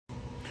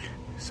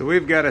So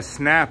we've got a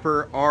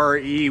Snapper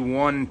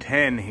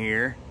RE110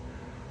 here,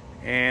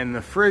 and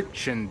the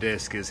friction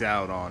disc is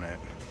out on it.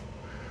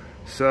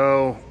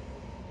 So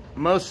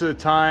most of the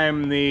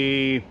time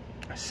the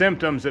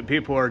symptoms that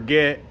people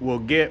will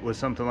get with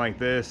something like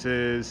this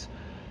is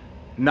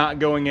not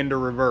going into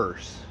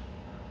reverse.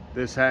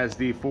 This has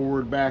the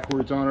forward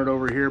backwards on it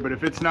over here, but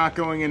if it's not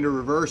going into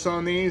reverse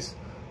on these,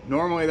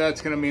 normally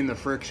that's going to mean the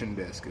friction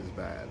disc is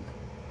bad.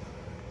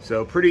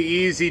 So pretty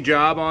easy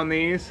job on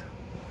these.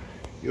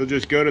 You'll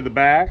just go to the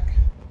back.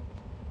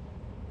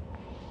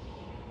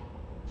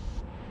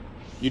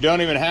 You don't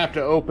even have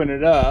to open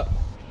it up,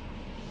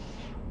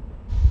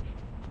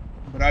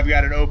 but I've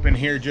got it open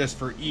here just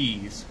for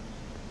ease.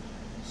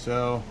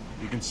 So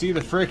you can see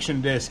the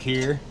friction disc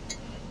here,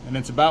 and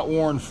it's about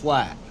worn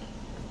flat.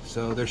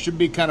 So there should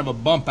be kind of a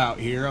bump out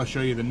here. I'll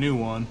show you the new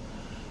one.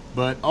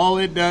 But all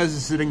it does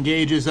is it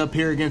engages up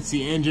here against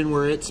the engine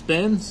where it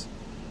spins,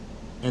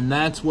 and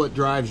that's what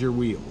drives your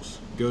wheels.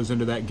 Goes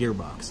into that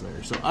gearbox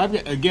there. So I've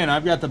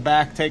got the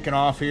back taken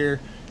off here.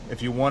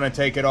 If you want to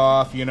take it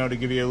off, you know, to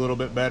give you a little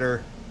bit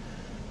better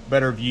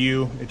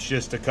view, it's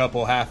just a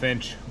couple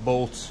 1/2-inch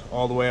bolts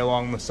all the way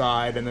along the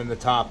side, and then the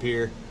top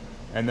here,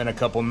 and then a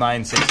couple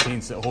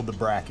 9/16 that hold the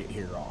bracket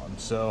here on.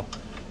 So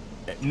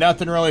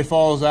nothing really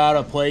falls out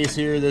of place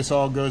here. This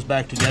all goes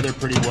back together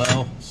pretty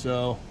well.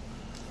 So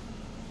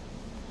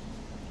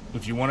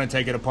if you want to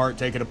take it apart,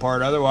 take it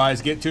apart.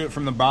 Otherwise, get to it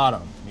from the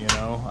bottom. You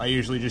know, I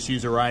usually just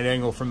use a right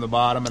angle from the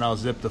bottom, and I'll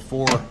zip the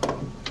 4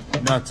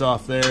 nuts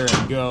off there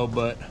and go.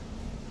 But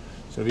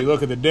so if you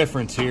look at the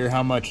difference here,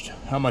 how much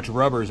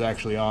rubber is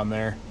actually on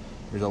there,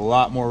 there's a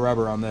lot more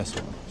rubber on this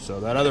one.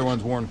 So that other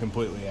one's worn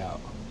completely out.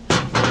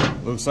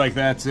 Looks like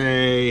that's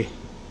a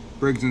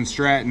Briggs &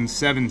 Stratton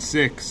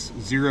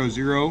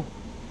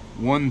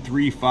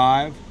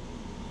 7600135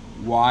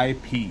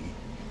 YP.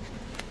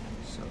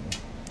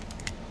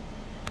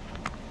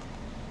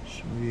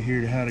 Show you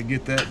here how to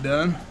get that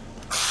done.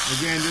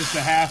 Again, just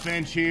a 1/2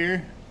 inch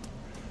here.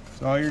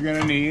 That's all you're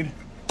gonna need.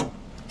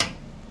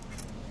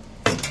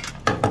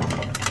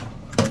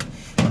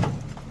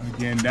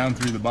 Again, down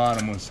through the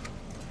bottom was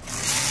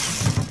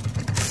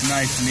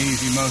nice and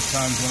easy most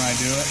times when I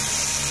do it.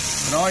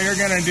 But all you're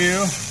gonna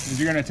do is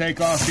you're gonna take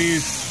off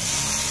these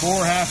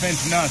 4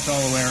 1/2-inch nuts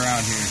all the way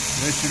around here.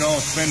 This should all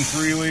spin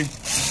freely,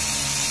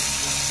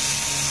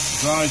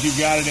 as long as you've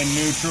got it in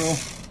neutral.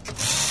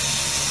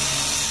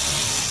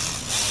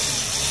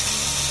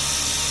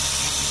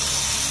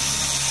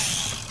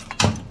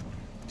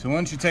 So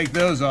once you take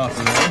those off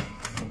of there,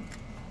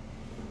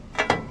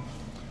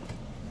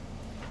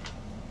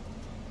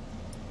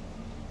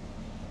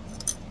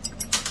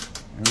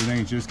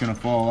 everything's just going to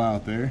fall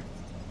out there.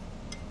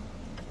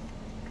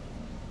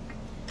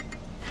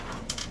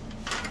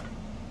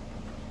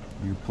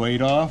 Your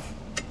plate off,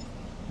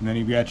 and then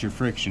you've got your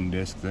friction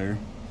disc there.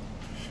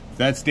 If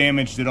that's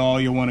damaged at all,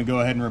 you'll want to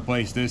go ahead and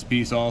replace this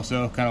piece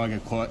also, kind of like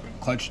a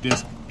clutch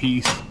disc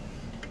piece.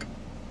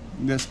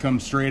 This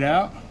comes straight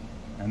out,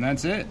 and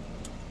that's it.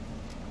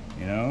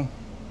 You know,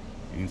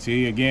 you can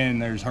see again,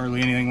 there's hardly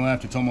anything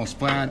left. It's almost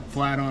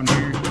flat on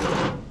here.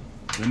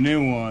 The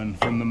new one,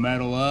 from the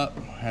metal up,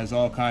 has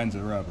all kinds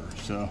of rubber.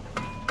 So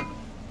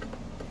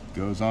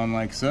goes on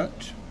like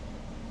such.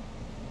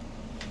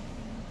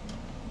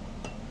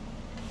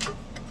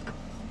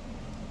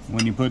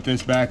 When you put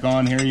this back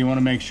on here, you want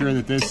to make sure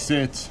that this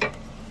sits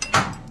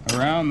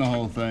around the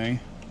whole thing.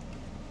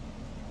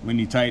 When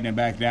you tighten it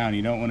back down,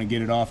 you don't want to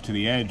get it off to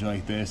the edge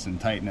like this and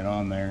tighten it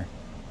on there,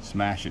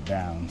 smash it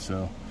down.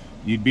 So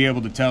you'd be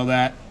able to tell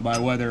that by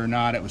whether or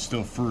not it was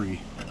still free.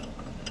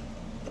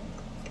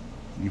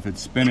 If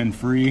it's spinning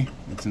free,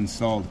 it's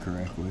installed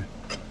correctly.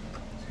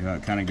 See how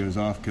it kind of goes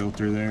off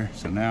kilter there?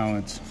 So now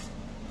it's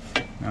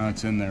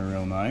in there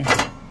real nice.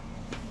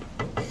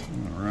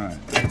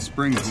 Alright, that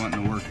spring's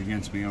wanting to work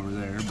against me over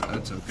there, but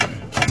that's okay.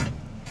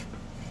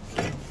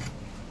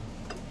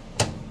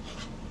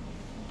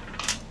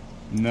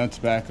 Nuts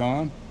back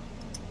on.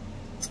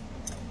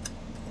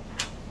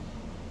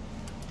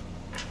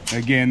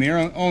 Again, the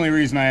only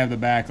reason I have the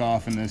back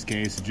off in this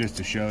case is just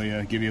to show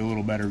you, give you a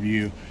little better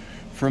view.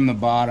 From the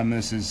bottom,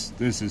 this is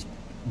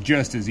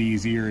just as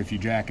easier if you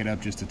jack it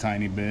up just a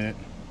tiny bit.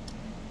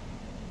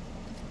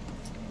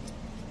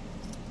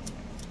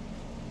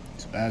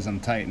 So as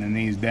I'm tightening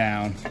these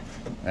down,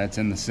 that's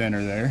in the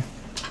center there.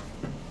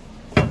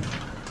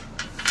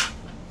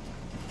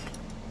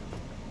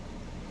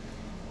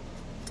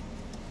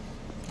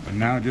 And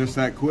now just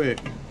that quick,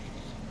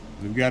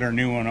 we've got our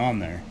new one on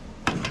there.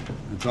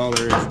 That's all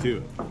there is to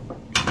it.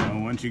 You know,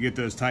 once you get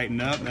those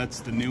tightened up, that's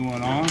the new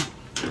one on.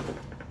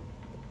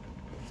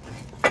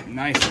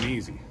 Nice and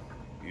easy.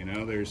 You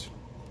know,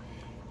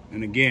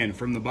 and again,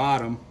 from the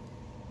bottom,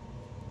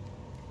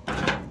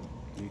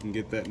 you can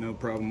get that no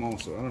problem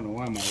also. I don't know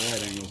why my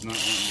right angle's not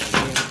wanting to go.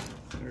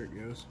 There it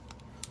goes.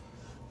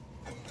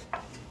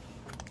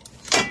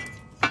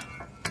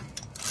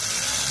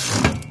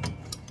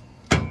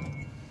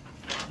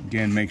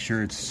 Again, make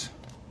sure it's,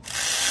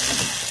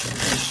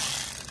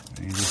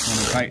 you just want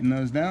to tighten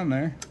those down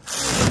there.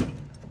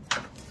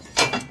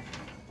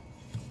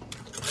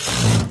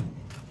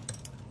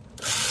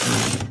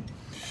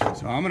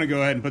 So I'm gonna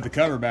go ahead and put the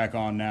cover back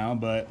on now,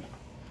 but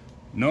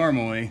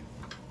normally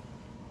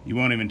you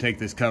won't even take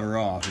this cover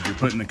off. If you're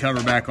putting the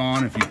cover back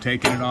on, if you've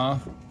taken it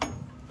off,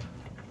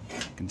 you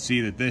can see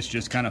that this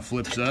just kind of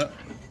flips up,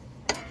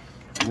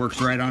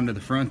 works right onto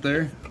the front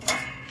there,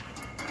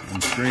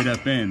 and straight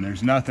up in.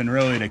 There's nothing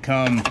really to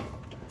come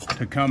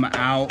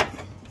out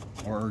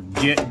or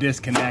get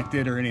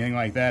disconnected or anything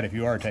like that if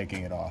you are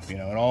taking it off. You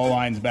know, it all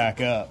lines back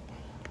up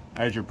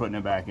as you're putting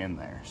it back in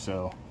there.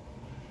 So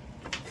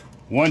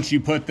once you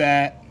put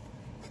that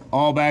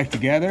all back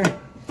together,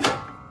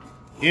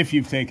 if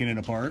you've taken it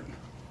apart,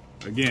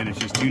 again, it's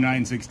just 2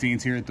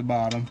 9/16 here at the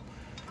bottom,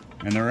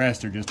 and the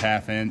rest are just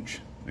 1/2 inch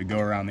that go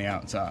around the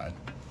outside.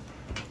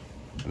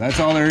 But that's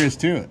all there is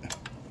to it.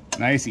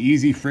 Nice,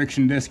 easy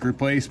friction disc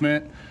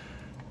replacement.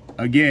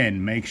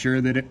 Again, make sure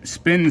that it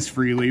spins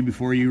freely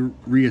before you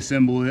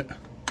reassemble it.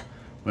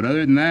 But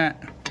other than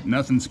that,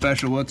 nothing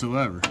special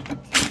whatsoever.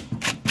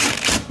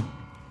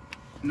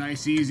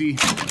 Nice, easy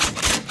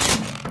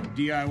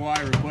DIY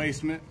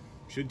replacement.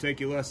 Should take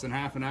you less than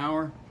 1/2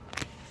 hour.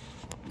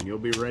 And you'll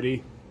be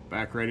ready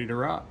to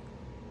rock.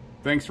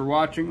 Thanks for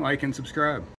watching. Like and subscribe.